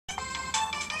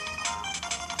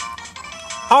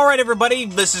Alright everybody,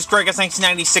 this is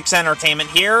Greg1996 Entertainment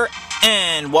here,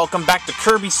 and welcome back to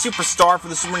Kirby Superstar for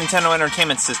the Super Nintendo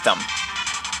Entertainment System.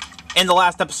 In the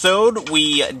last episode,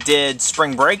 we did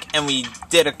Spring Break, and we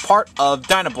did a part of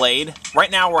Dyna-Blade. Right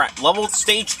now we're at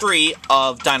Stage 3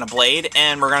 of Dyna-Blade,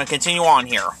 and we're going to continue on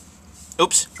here.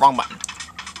 Oops, wrong button.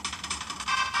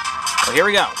 So here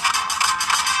we go.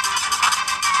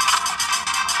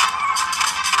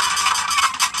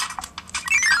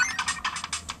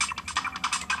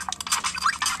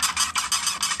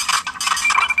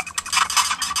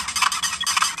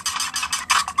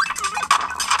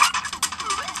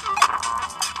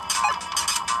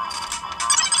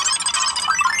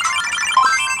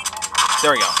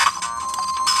 There we go.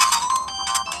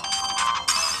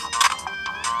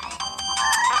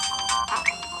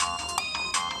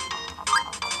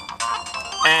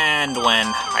 And wind.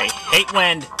 I hate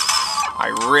wind. I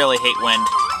really hate wind.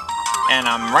 And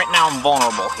right now I'm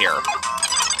vulnerable here.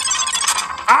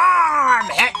 Ah, I'm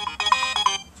hit!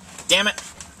 Damn it.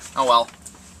 Oh well.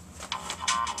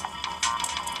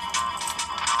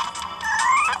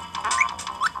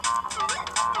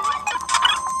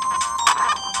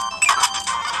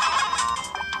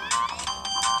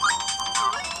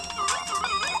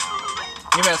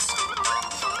 You missed.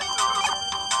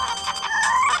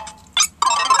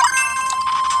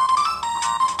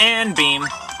 And beam.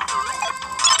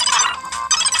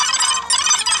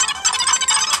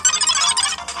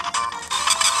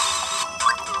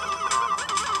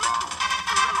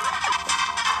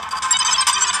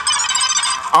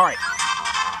 Alright.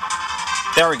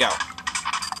 There we go.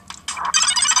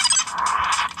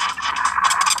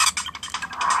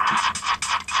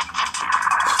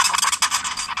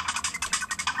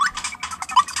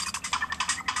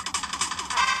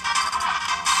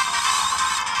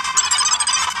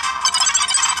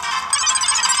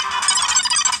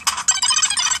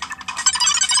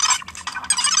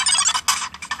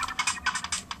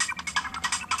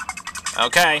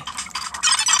 Okay.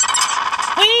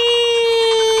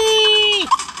 Whee!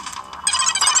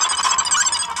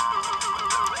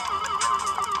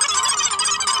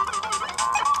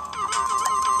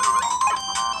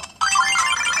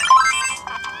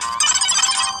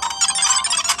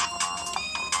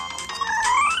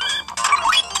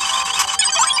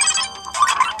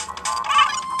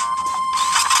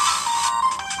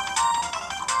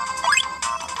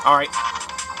 All right.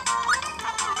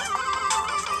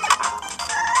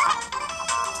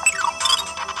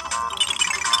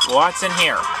 What's in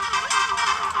here?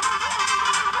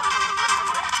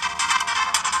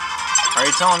 Are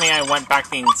you telling me I went back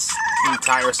the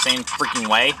entire same freaking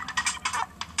way?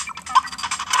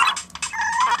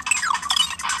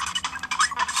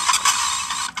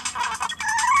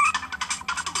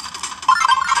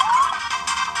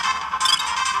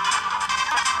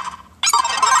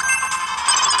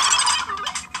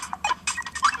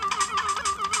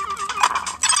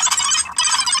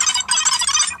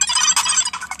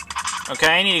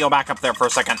 Okay, I need to go back up there for a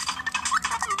second.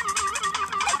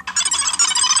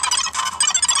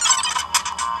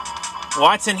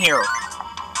 What's in here?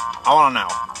 I want to know.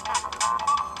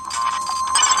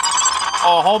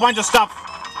 Oh, a whole bunch of stuff.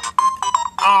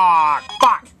 Ah,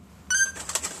 fuck!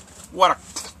 What a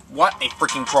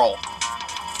freaking troll.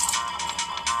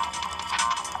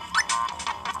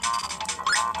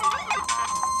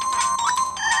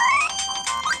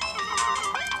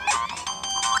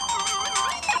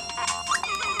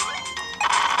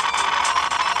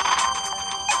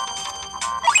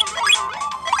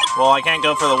 Well, I can't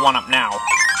go for the one-up now.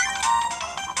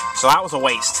 So that was a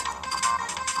waste.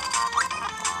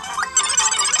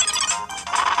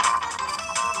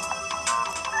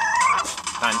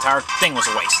 The entire thing was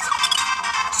a waste.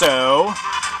 So...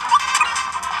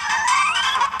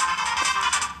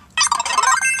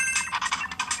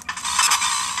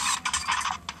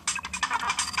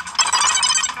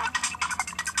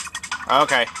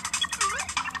 okay.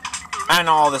 And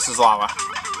all this is lava.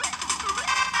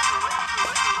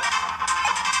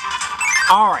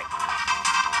 Alright.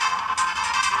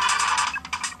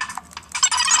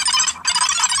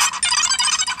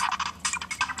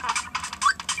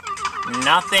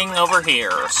 Nothing over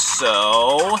here,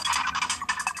 so...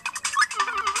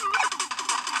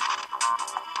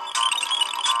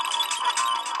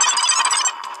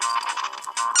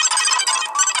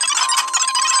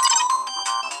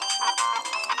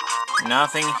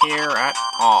 nothing here at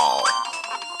all.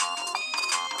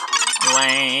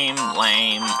 Lame,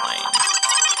 lame, lame.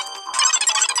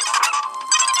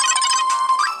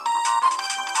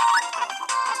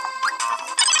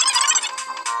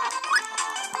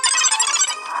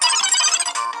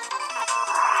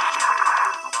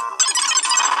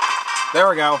 There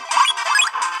we go.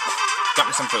 Got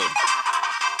me some food.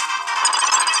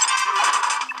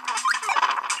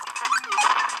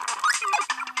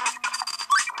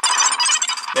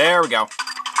 There we go.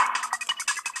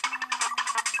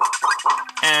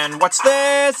 And what's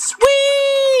this?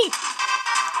 Whee!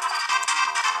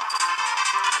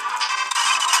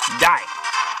 Die.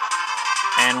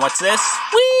 And what's this?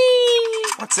 Whee!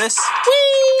 What's this?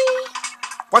 Whee!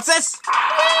 What's this?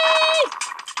 Whee!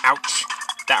 Ouch.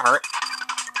 That hurt.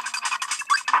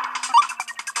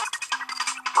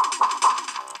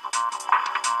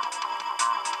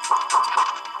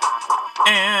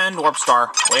 And Warp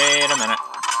Star. Wait a minute.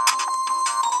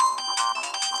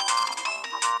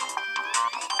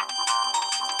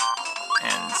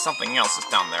 And something else is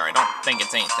down there. I don't think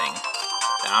it's anything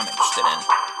that I'm interested in.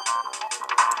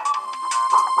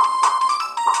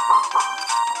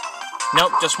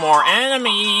 Nope, just more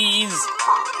enemies.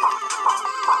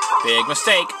 Big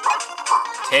mistake.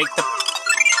 Take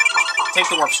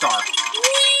the Warp Star.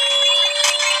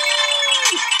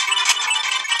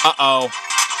 Uh-oh.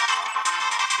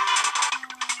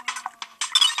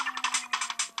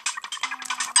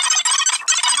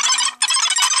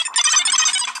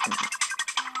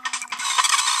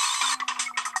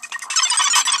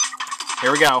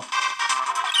 Here we go.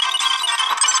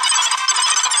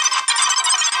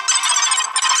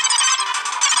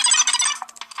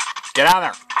 Get out of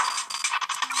there.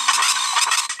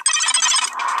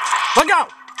 Let go!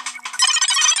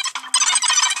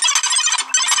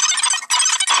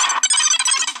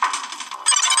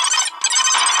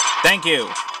 Thank you.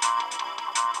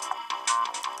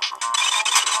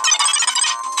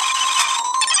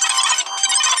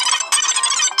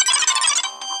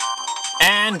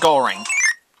 And goal ring.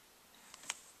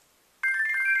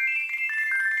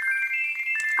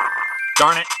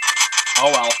 Darn it.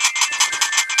 Oh well.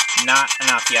 Not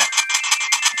enough yet.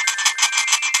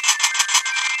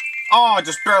 Oh, I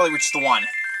just barely reached the one.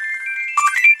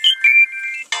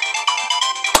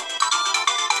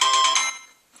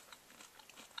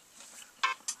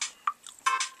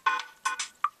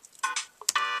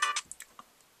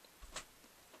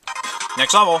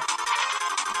 Next level.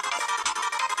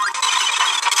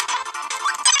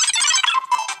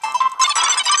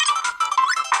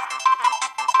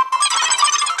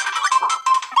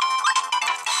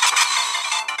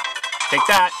 Take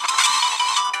that.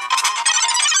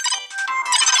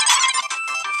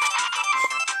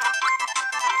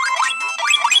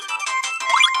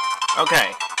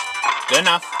 Okay. Good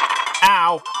enough.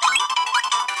 Ow.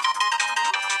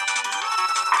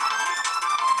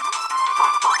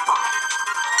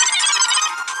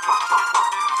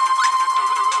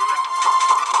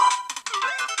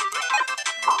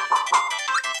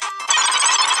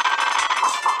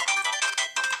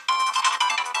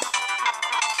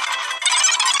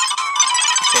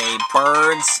 Okay,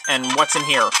 birds, and what's in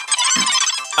here?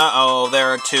 Uh-oh, there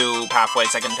are two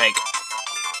pathways I can take.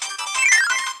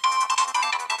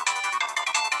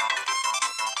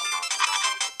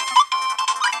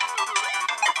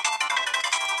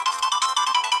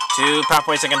 Two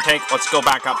pathways I can take. Let's go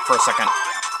back up for a second.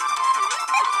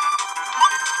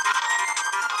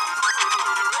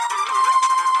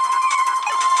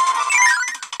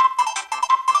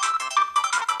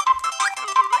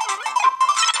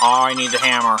 Oh, I need the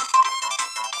hammer.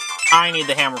 I need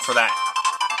the hammer for that.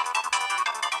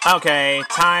 Okay,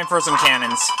 time for some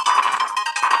cannons.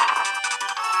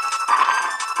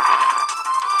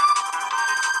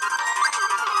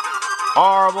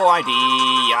 Horrible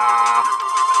idea.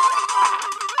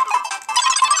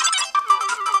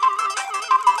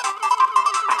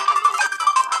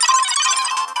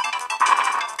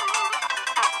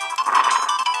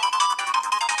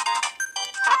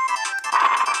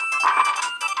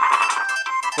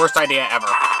 Worst idea ever.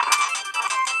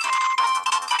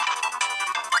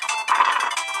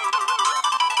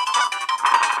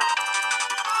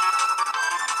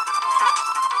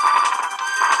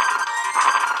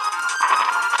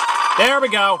 There we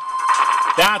go.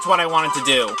 That's what I wanted to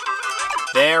do.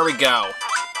 There we go.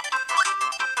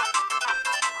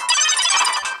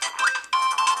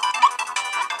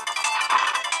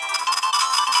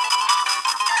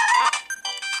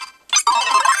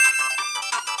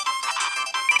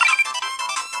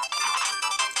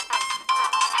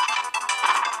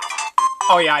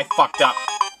 Oh yeah, I fucked up.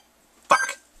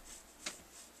 Fuck.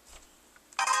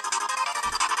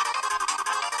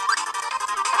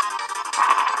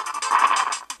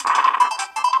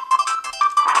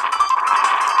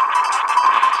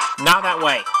 Not that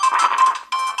way.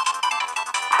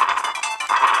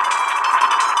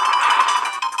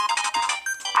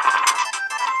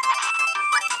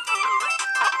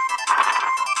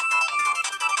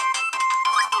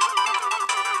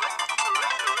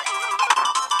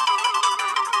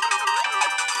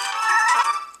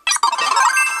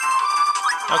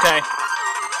 Okay.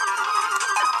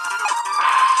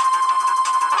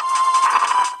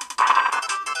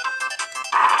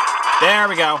 There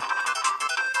we go.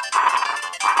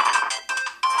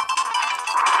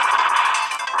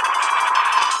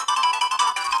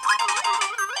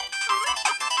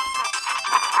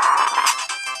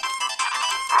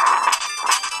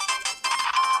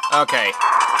 Okay.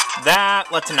 That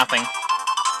led to nothing.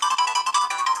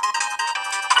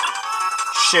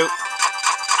 Shoot.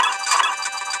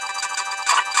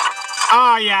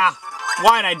 Oh, yeah.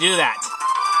 Why'd I do that?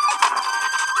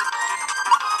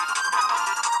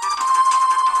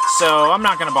 So, I'm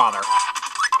not gonna bother.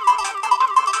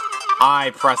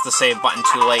 I pressed the save button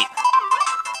too late.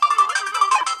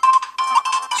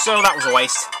 So, that was a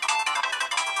waste.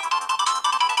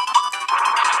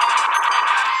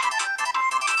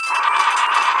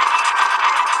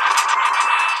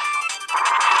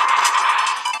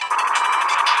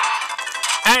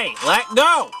 Hey, let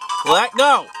go! Let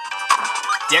go!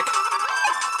 Dick.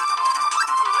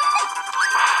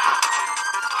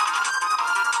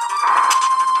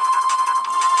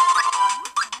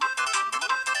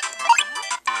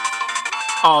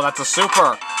 Oh, that's a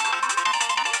super.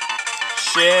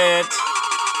 Shit.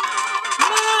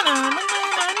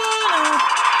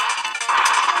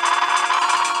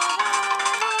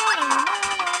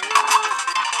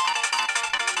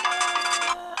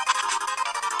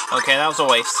 Okay, that was a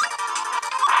waste.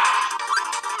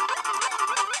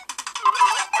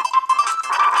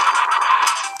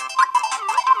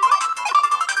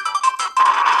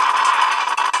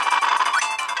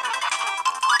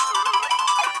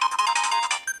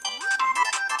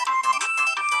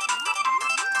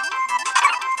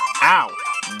 Ow!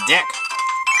 Dick!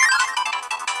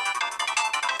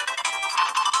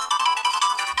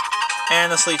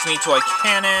 And this leads me to a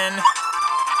cannon.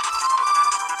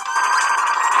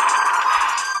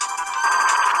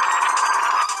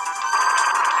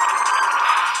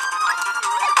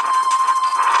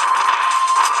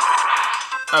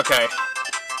 Okay.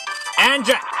 And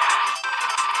jet!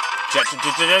 Jet, jet,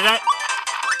 jet, jet, jet.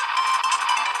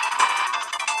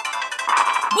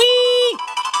 Whee!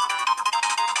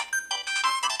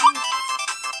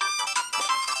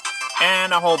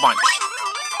 And a whole bunch.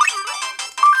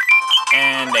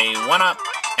 And a 1-up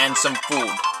and some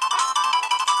food.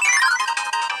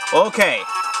 Okay.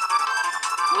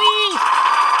 Whee!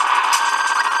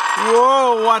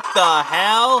 Whoa, what the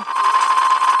hell?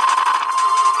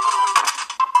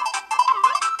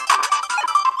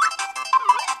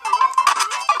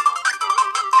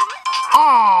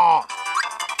 Oh!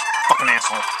 Fucking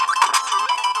asshole.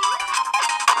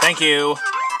 Thank you.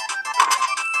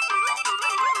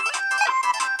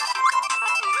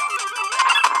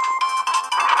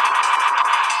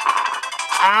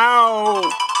 Ow!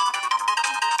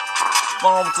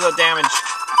 Vulnerable to the damage.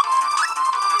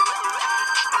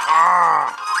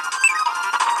 Ah!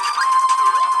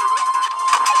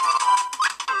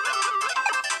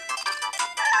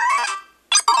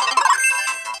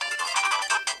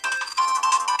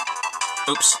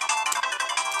 Oops.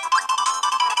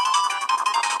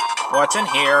 What's in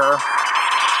here?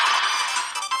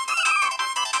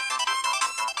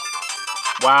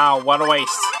 Wow, what a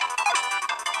waste.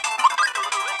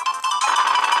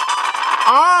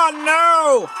 Oh,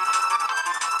 no!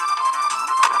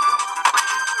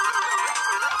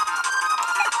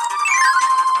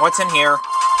 What's in here?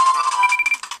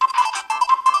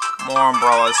 More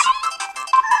umbrellas.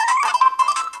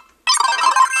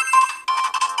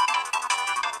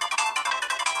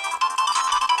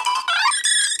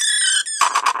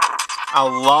 I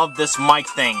love this mic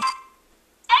thing.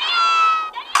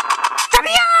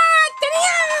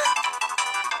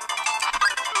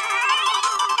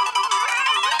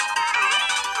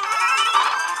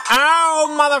 Ow,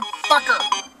 motherfucker!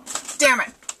 Damn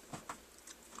it!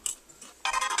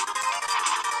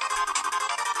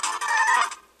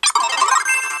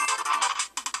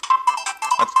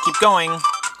 Let's keep going.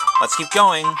 Let's keep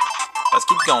going. Let's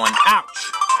keep going.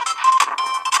 Ouch!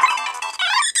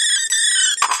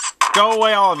 Go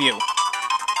away, all of you.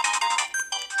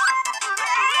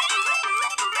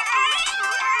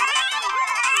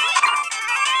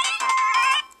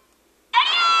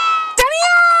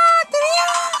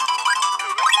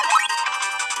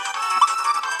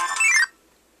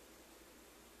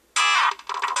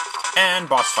 And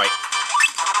boss fight.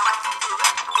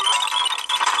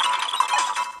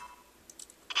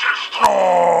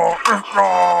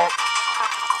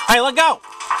 Hey, let go!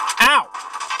 Ow!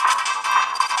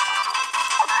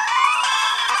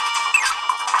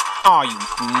 Oh, you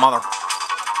mother...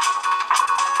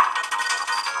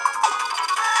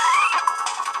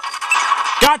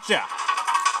 Gotcha!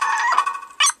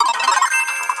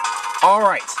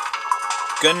 Alright.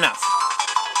 Good enough.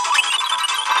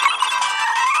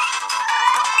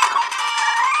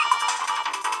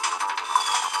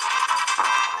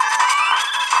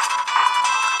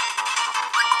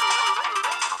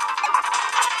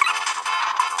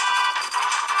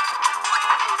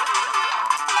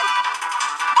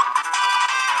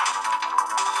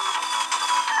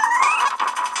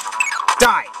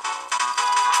 Die!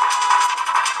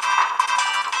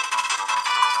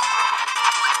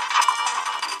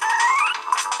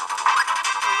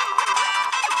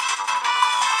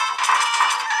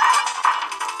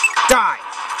 Die!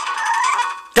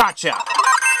 Gotcha!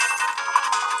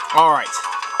 Alright.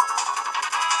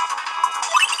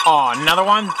 Oh, another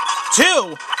one?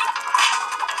 2!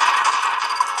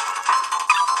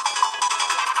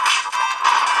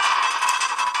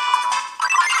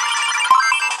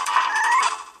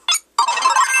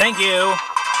 Thank you!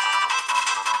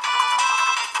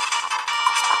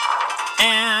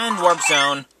 And warp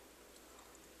zone.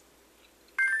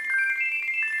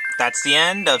 That's the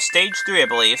end of stage 3, I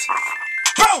believe.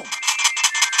 Boom!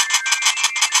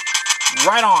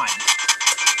 Right on.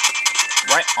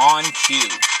 Right on cue.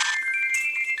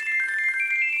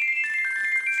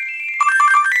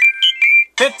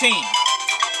 $15.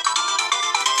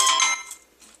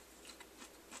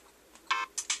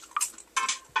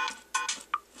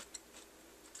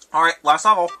 Alright, last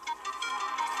level.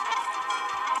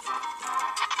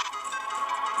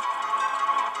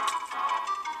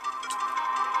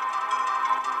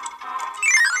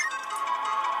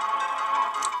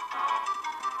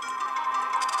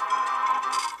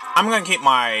 I'm gonna keep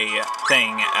my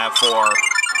thing for...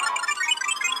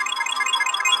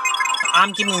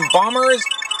 I'm keeping bombers,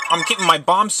 I'm keeping my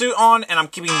bomb suit on, and I'm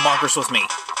keeping bonkers with me.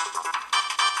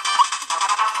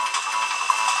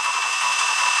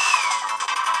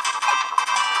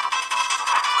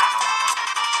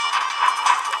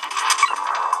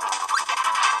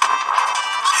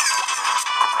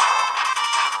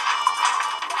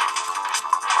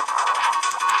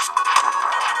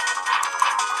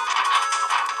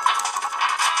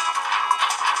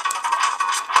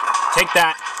 Take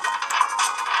that.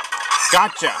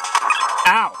 Gotcha.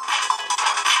 Ow.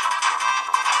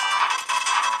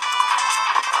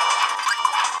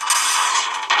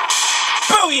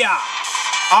 Booyah!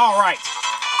 Alright.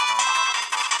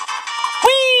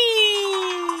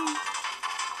 Whee!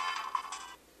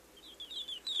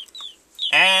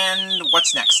 And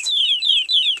what's next?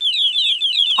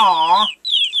 Aww.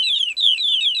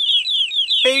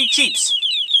 Baby Cheeps.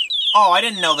 Oh, I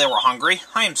didn't know they were hungry.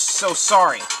 I am so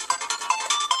sorry.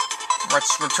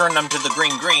 Let's return them to the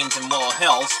green greens in Willow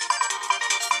Hills.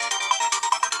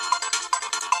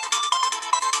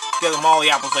 Give them all the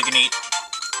apples they can eat.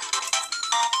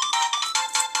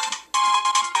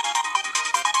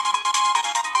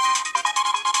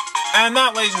 And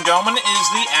that, ladies and gentlemen, is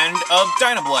the end of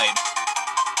Dyna-Blade.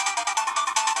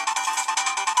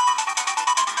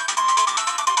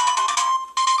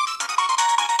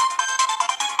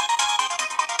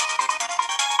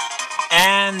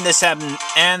 And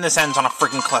this ends on a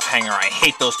freaking cliffhanger. I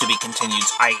hate those to be continued.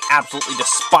 I absolutely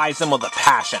despise them with a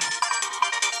passion.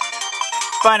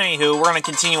 But anywho, we're going to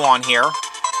continue on here.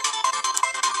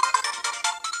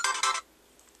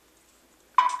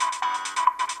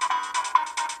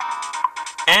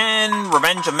 And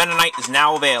Revenge of Mennonite is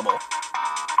now available.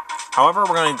 However,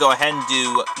 we're going to go ahead and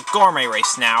do Gourmet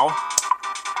Race now.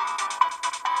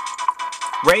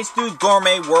 Race through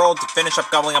Gourmet World to finish up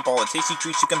gobbling up all the tasty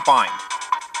treats you can find.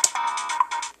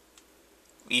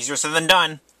 Easier said than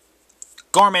done.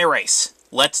 Gourmet Race.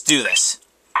 Let's do this.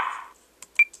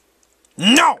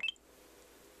 No!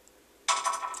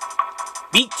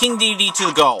 Beat King Dedede to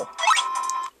the goal.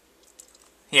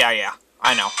 Yeah,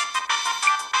 I know.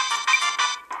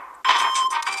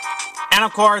 And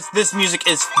of course, this music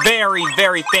is very,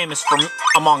 very famous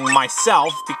among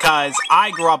myself, because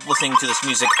I grew up listening to this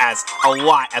music a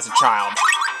lot as a child.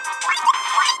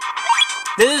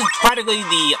 This is practically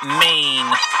the main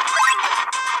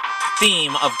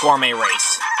theme of Gourmet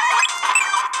Race.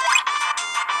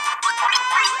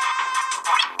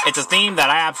 It's a theme that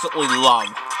I absolutely love.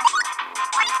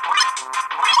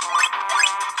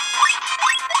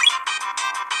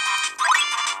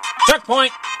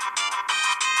 Checkpoint!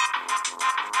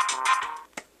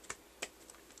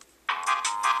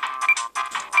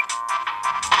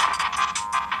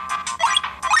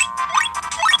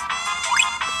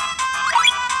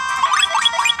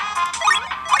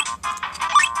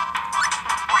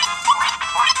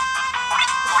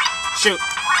 Shoot.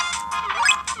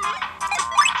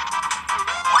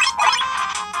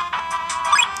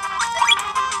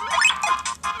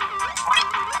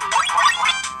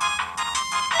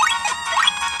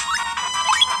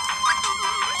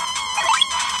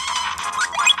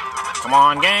 Come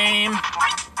on, game.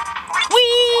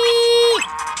 Whee!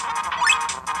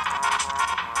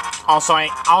 Also,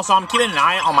 I'm keeping an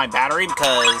eye on my battery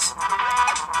because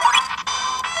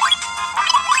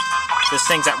this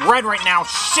thing's at red right now.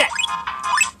 Shit!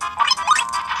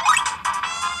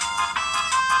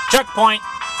 Checkpoint.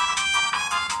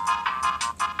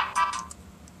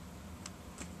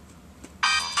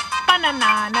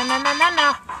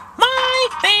 Ba-na-na-na-na-na-na. My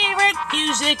favorite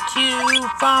music cue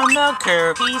from the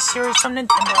Kirby series from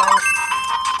Nintendo.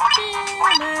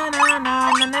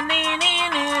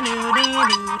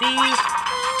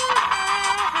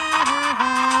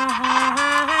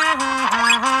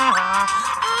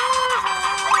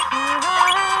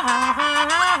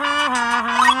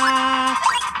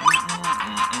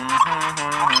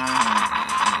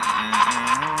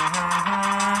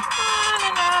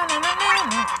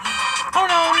 Oh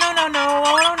no, no, no, no,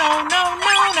 oh no, no,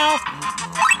 no, no.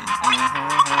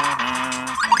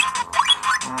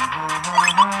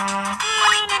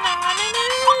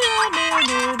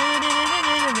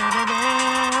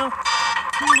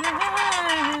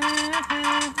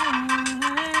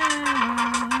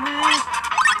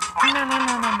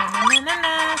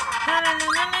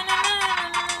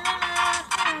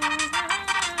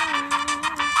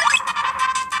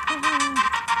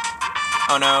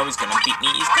 Oh no, he's gonna beat me.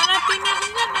 He's gonna beat me.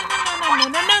 No, no,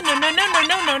 no, no, no, no, no,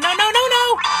 no, no, no, no, no, no.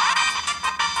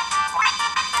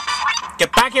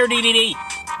 Get back here, DDD.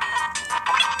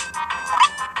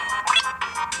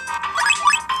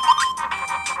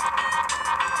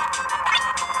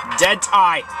 Dead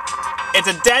tie. It's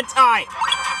a dead tie.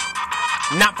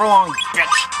 Not for long, bitch.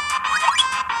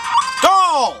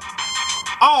 Goal!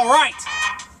 All right.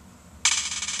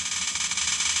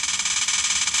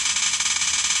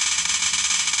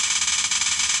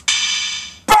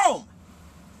 Boom!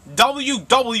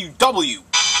 WWW.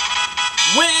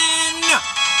 Win!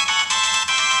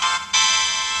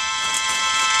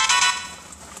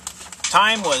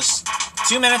 Time was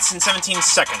 2 minutes and 17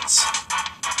 seconds.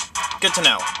 Good to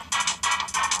know.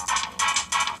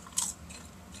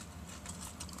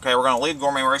 Okay, we're going to leave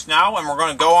Gourmet Race now, and we're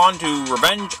going to go on to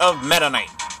Revenge of Meta Knight.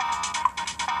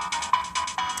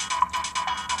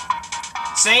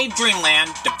 Save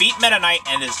Dreamland, defeat Meta Knight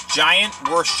and his giant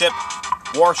warship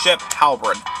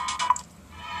halberd.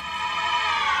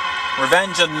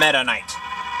 Revenge of Meta Knight.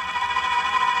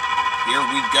 Here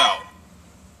we go.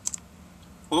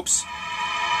 Oops.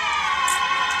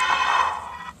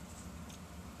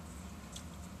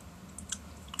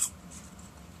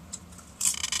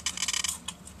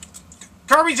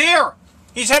 Kirby's here!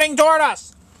 He's heading toward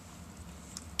us!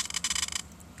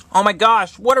 Oh my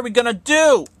gosh, what are we gonna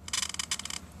do?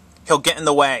 He'll get in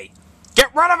the way.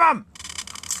 Get rid of him!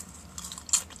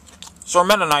 Sir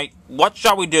Meta Knight, what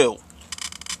shall we do?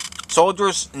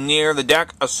 Soldiers near the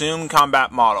deck assume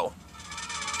combat model.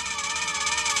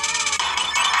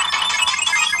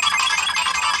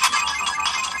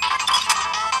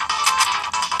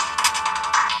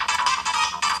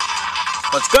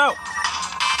 Let's go!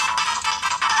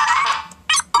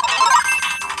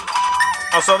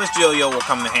 Also, this Yo-Yo will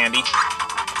come in handy.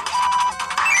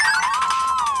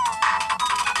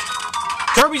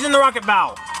 Kirby's in the rocket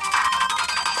bow.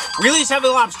 Release Heavy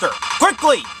Lobster.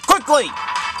 Quickly! Quickly!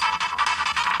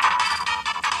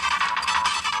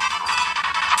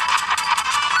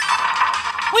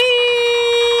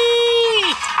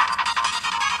 Whee!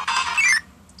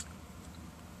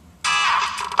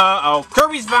 Uh-oh.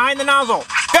 Kirby's behind the nozzle.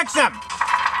 Fix him!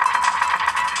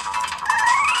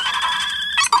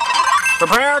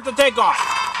 Prepare to take off.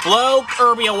 Blow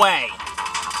Kirby away.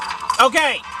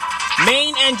 Okay.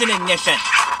 Main engine ignition.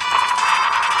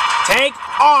 Take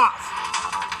off.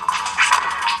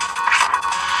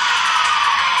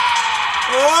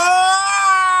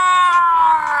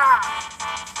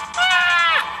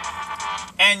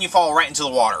 And you fall right into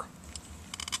the water.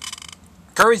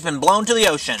 Kirby's been blown to the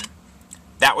ocean.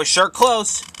 That was sure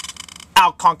close.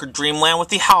 I'll conquer Dreamland with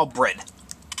the halberd,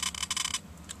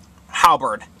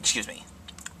 excuse me.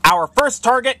 Our first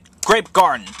target, Grape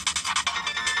Garden.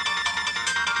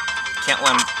 Can't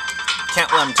let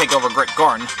him take over Grape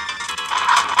Garden.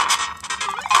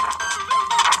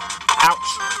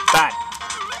 Ouch. Bad.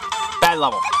 Bad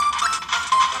level.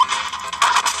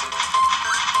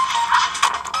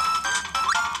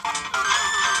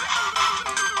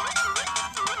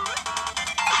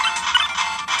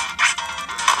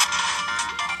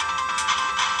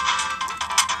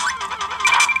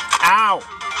 Ow!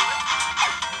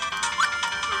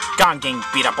 God, I'm getting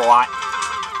beat up a lot.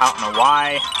 I don't know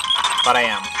why, but I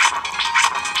am.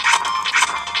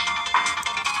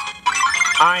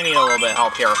 I need a little bit of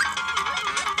help here.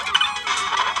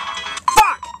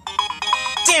 Fuck!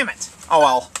 Oh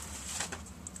well.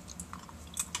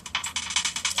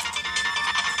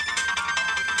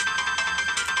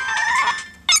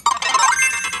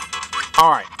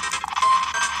 Alright.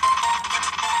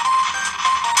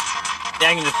 Yeah,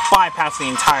 I can just bypass the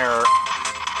entire...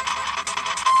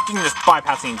 You can just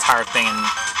bypass the entire thing and...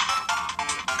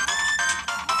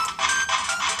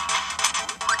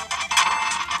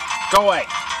 Go away!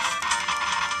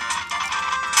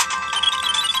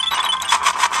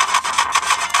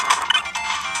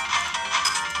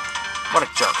 What a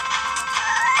jerk.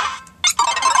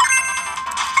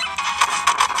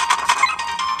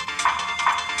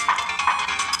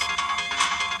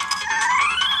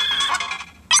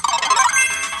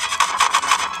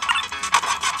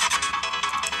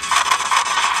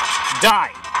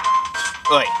 Die!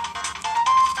 Oi.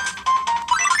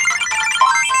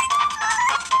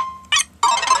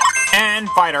 And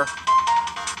fighter.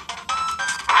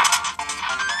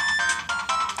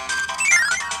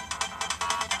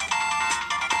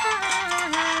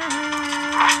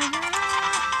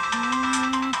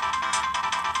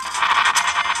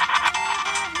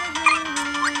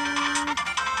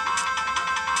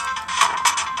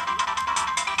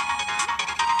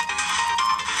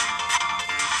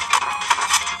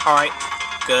 Alright,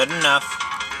 good enough.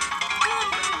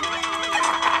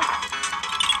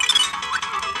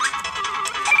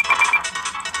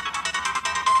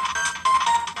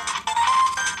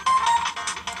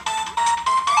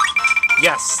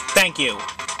 Yes, thank you.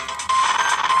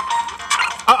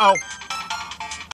 Uh-oh.